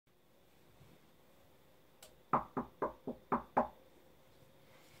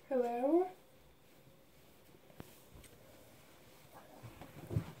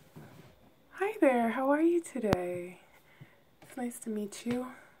there, how are you today? It's nice to meet you.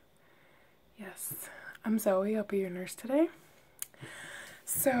 Yes, I'm Zoe, I'll be your nurse today.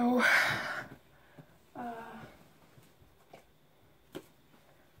 So, what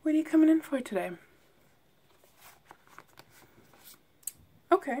are you coming in for today?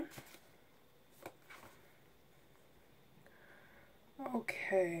 Okay.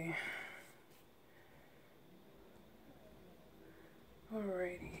 Okay.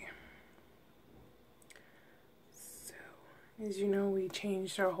 Alrighty. So, as you know, we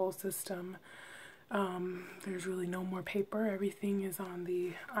changed our whole system. There's really no more paper. Everything is on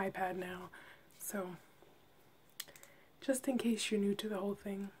the iPad now. So, just in case you're new to the whole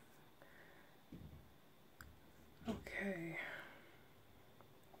thing. Okay.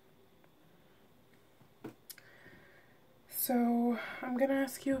 So, I'm gonna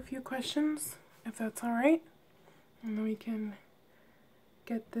ask you a few questions, if that's alright. And then we can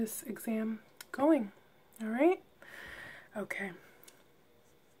get this exam going. Alright? Okay.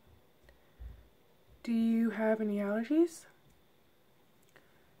 Do you have any allergies?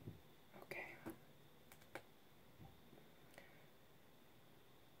 Okay.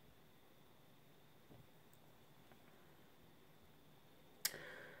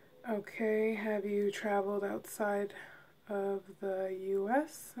 Okay, have you traveled outside of the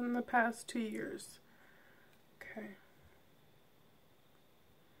US in the past 2 years? Okay.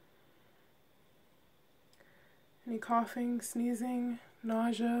 Any coughing, sneezing,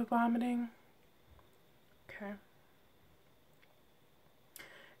 nausea, vomiting? Okay.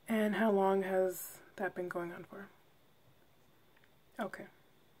 And how long has that been going on for? Okay.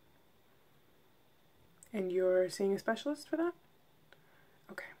 And you're seeing a specialist for that?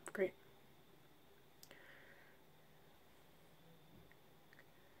 Okay, great.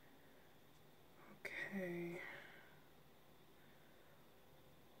 Okay.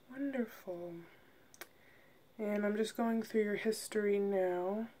 Wonderful. And I'm just going through your history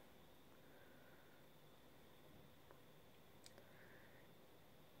now.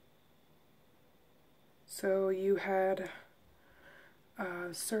 So you had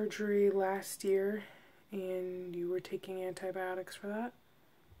surgery last year and you were taking antibiotics for that?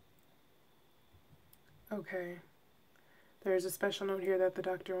 Okay. There's a special note here that the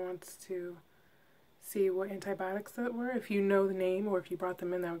doctor wants to see what antibiotics that were. If you know the name or if you brought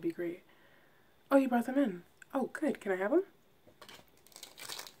them in, that would be great. Oh, you brought them in. Oh, good. Can I have them?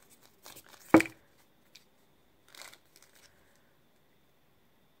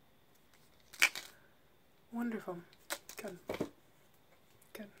 Wonderful. Good.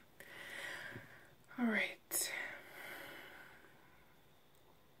 Good. All right.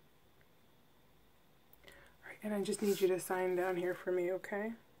 All right, and I just need you to sign down here for me,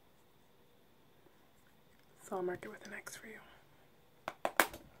 okay? So I'll mark it with an X for you.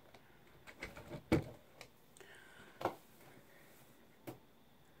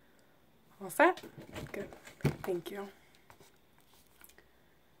 All set? Good. Thank you.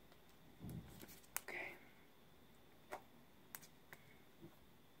 Okay.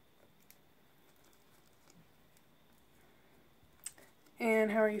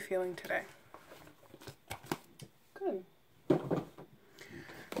 And how are you feeling today? Good.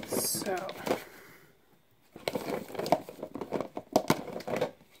 So,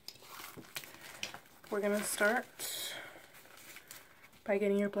 we're going to start by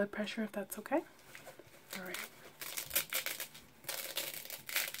getting your blood pressure, if that's okay. All right.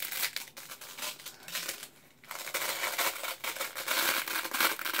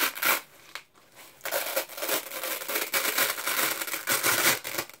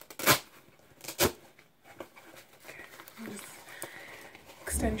 Okay. Just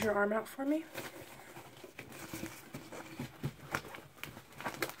extend your arm out for me.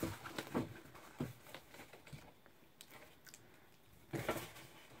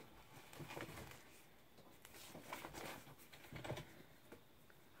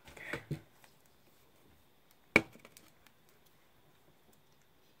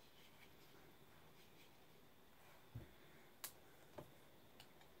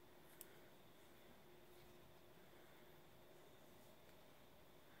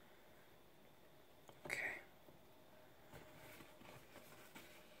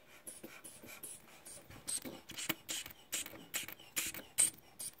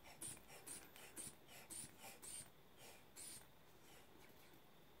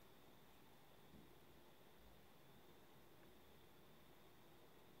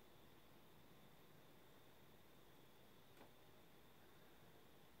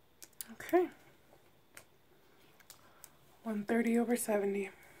 Okay. 130/70.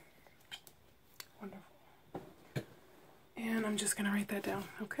 Wonderful. And I'm just going to write that down,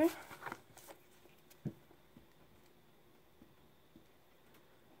 okay?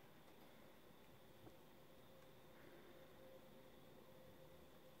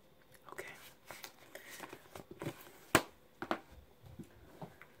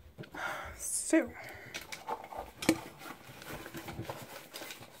 So,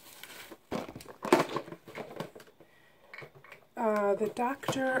 the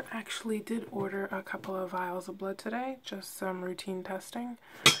doctor actually did order a couple of vials of blood today, just some routine testing.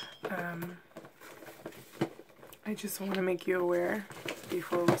 I just want to make you aware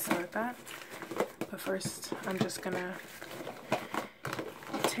before we start that. But first, I'm just gonna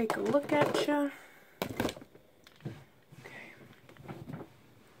take a look at you. Okay.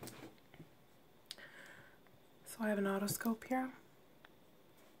 So I have an otoscope here,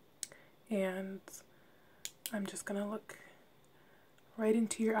 and I'm just gonna look right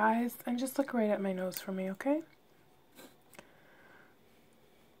into your eyes and just look right at my nose for me, okay?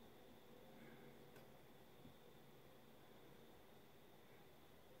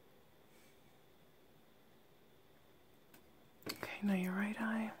 Okay, now your right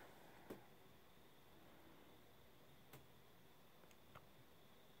eye.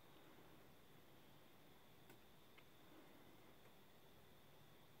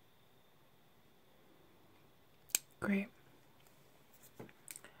 Great.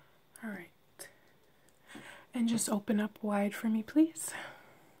 All right. And just open up wide for me, please.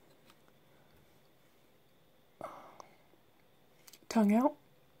 Tongue out.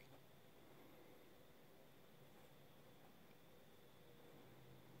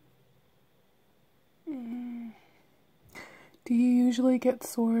 Do you usually get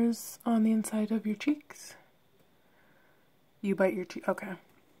sores on the inside of your cheeks? You bite your cheek? Okay.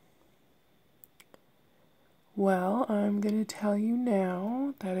 Well, I'm going to tell you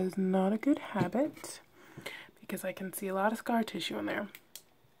now that is not a good habit because I can see a lot of scar tissue in there.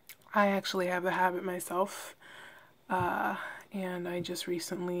 I actually have the habit myself, and I just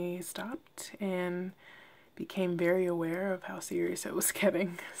recently stopped and became very aware of how serious it was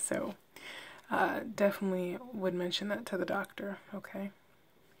getting. So definitely would mention that to the doctor, okay?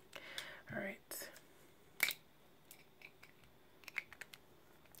 All right.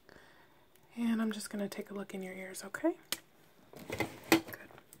 And I'm just going to take a look in your ears, okay? Good.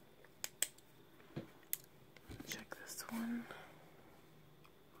 Check this one.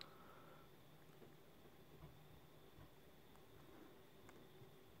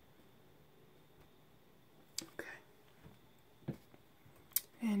 Okay.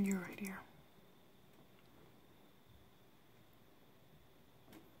 And your right ear.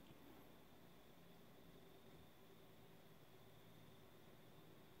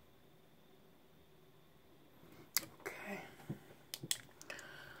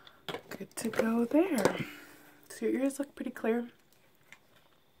 Good to go there. So your ears look pretty clear.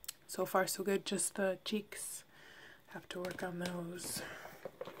 So far so good, just the cheeks. Have to work on those.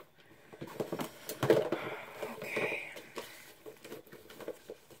 Okay.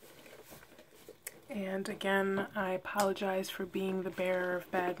 And again, I apologize for being the bearer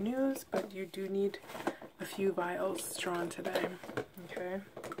of bad news, but you do need a few vials drawn today. Okay.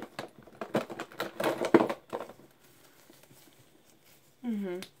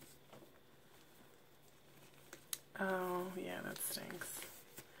 Oh, yeah, that stinks.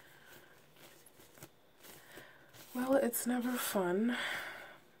 Well, it's never fun,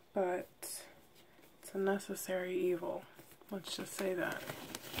 but it's a necessary evil. Let's just say that.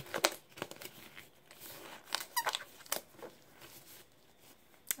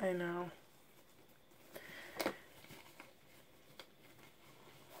 I know.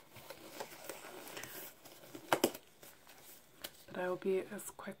 But I will be as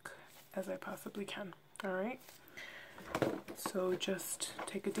quick as I possibly can. All right? So just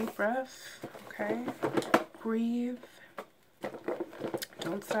take a deep breath, okay? Breathe.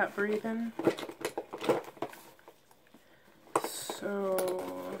 Don't stop breathing. So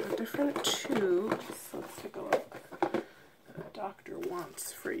the different tubes, let's take a look. The doctor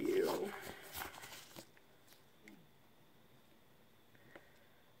wants for you.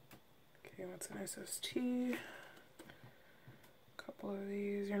 Okay, what's an SST? A couple of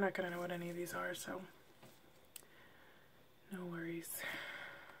these. You're not going to know what any of these are, so no worries.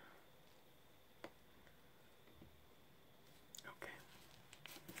 Okay.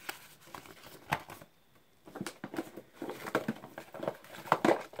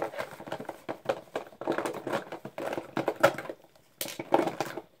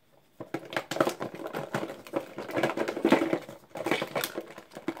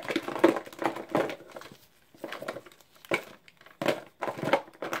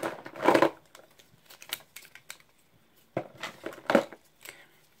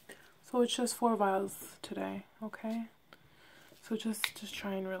 So it's just 4 vials today, okay? So just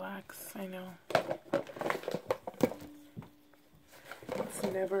try and relax. I know. It's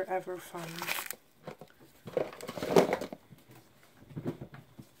never ever fun.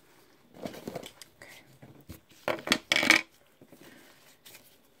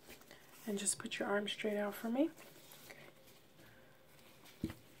 And just put your arm straight out for me.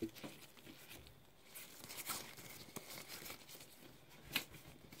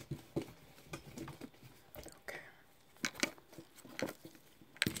 Okay.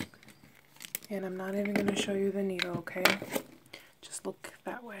 And I'm not even going to show you the needle, okay? Just look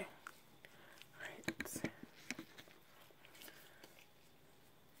that way. Right.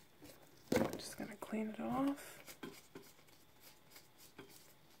 I'm just going to clean it off.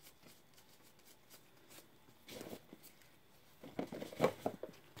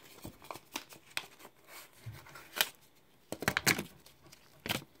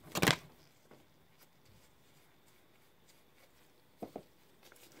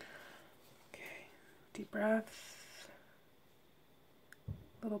 Deep breath,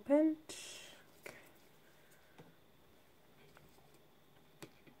 little pinch. Okay.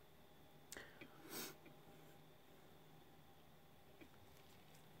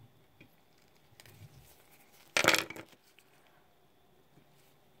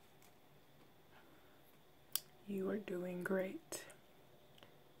 You are doing great,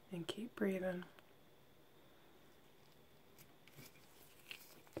 and keep breathing.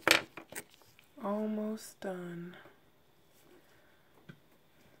 Almost done.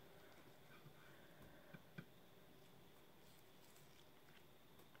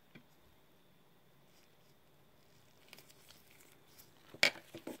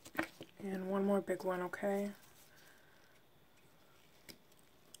 And one more big one, okay?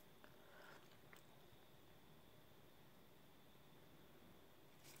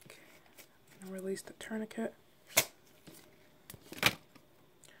 Okay. And release the tourniquet.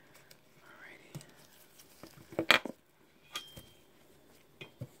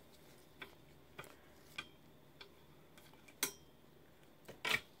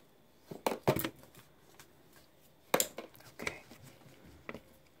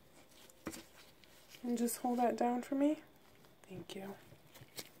 And just hold that down for me. Thank you.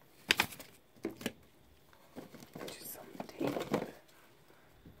 Just some tape.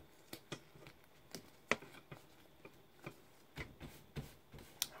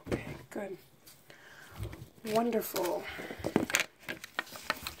 Okay, good. Wonderful.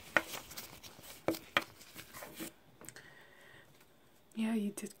 Yeah,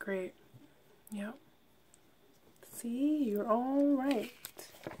 you did great. Yep. See, you're all right.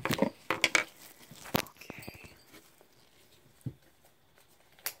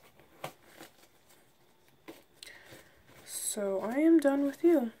 So I am done with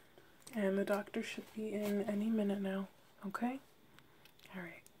you, and the doctor should be in any minute now, okay? All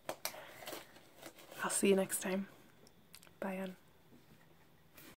right. I'll see you next time. Bye, Ann.